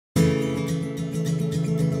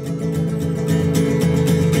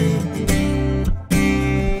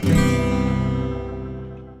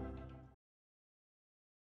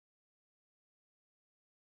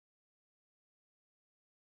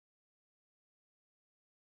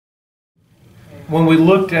when we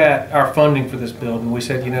looked at our funding for this building, we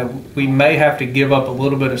said, you know, we may have to give up a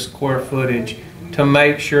little bit of square footage to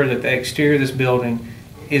make sure that the exterior of this building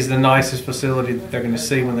is the nicest facility that they're going to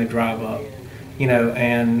see when they drive up. You know,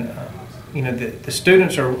 and you know, the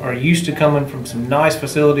students are used to coming from some nice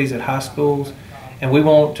facilities at high schools, and we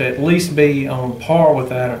want to at least be on par with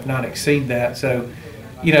that, if not exceed that. So,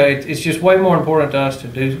 you know, it's just way more important to us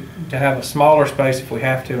to have a smaller space if we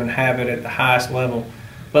have to, and have it at the highest level.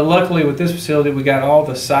 But luckily with this facility, we got all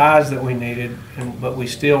the size that we needed, but we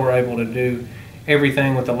still were able to do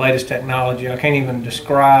everything with the latest technology. I can't even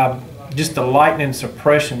describe just the lightning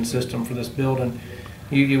suppression system for this building.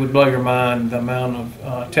 You would blow your mind, the amount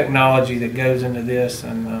of technology that goes into this.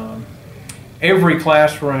 And every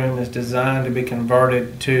classroom is designed to be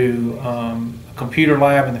converted to a computer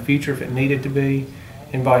lab in the future if it needed to be,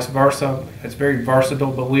 and vice versa. It's very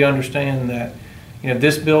versatile, but we understand that, you know,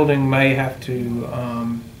 this building may have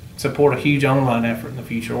to support a huge online effort in the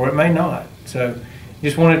future, or it may not. So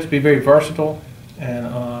just want it to be very versatile.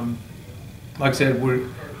 And like I said,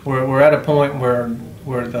 we're at a point where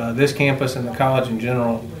this campus and the college in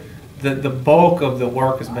general, the bulk of the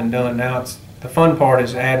work has been done. Now the fun part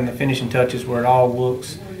is adding the finishing touches where it all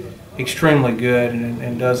looks extremely good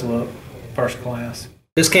and does look first class.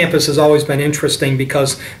 This campus has always been interesting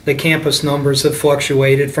because the campus numbers have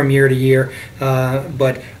fluctuated from year to year,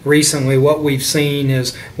 but recently what we've seen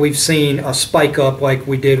is a spike up like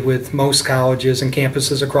we did with most colleges and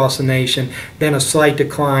campuses across the nation, then a slight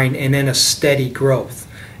decline, and then a steady growth.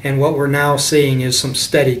 And what we're now seeing is some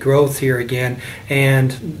steady growth here again, and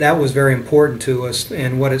that was very important to us.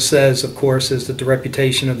 And what it says, of course, is that the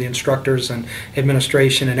reputation of the instructors and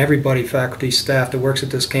administration and everybody, faculty, staff that works at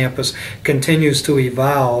this campus continues to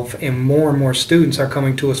evolve, and more students are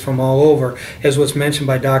coming to us from all over. As was mentioned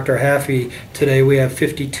by Dr. Haffey today, we have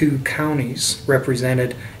 52 counties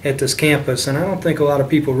represented at this campus, and I don't think a lot of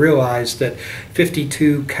people realize that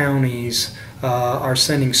 52 counties are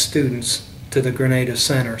sending students to the Grenada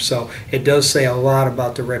Center. So it does say a lot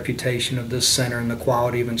about the reputation of this center and the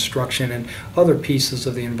quality of instruction and other pieces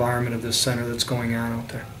of the environment of this center that's going on out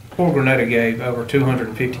there. Poor Grenada gave over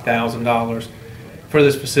 $250,000 for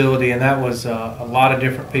this facility, and that was a lot of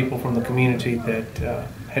different people from the community that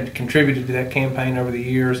had contributed to that campaign over the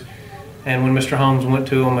years. And when Mr. Holmes went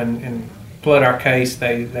to them and pled our case,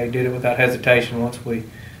 they did it without hesitation once we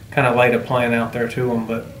kind of laid a plan out there to them.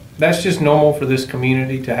 But that's just normal for this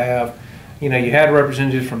community to have. You know, you had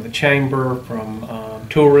representatives from the chamber, from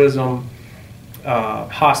tourism,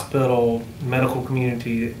 hospital, medical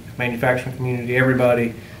community, manufacturing community,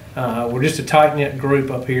 everybody. We're just a tight-knit group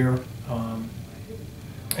up here,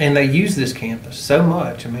 and they use this campus so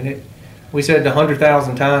much. I mean, we said it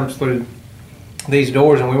 100,000 times through these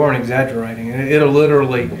doors, and we weren't exaggerating. It'll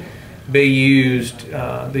literally be used.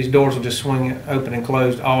 These doors will just swing open and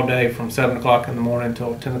closed all day from 7 o'clock in the morning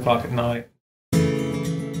until 10 o'clock at night.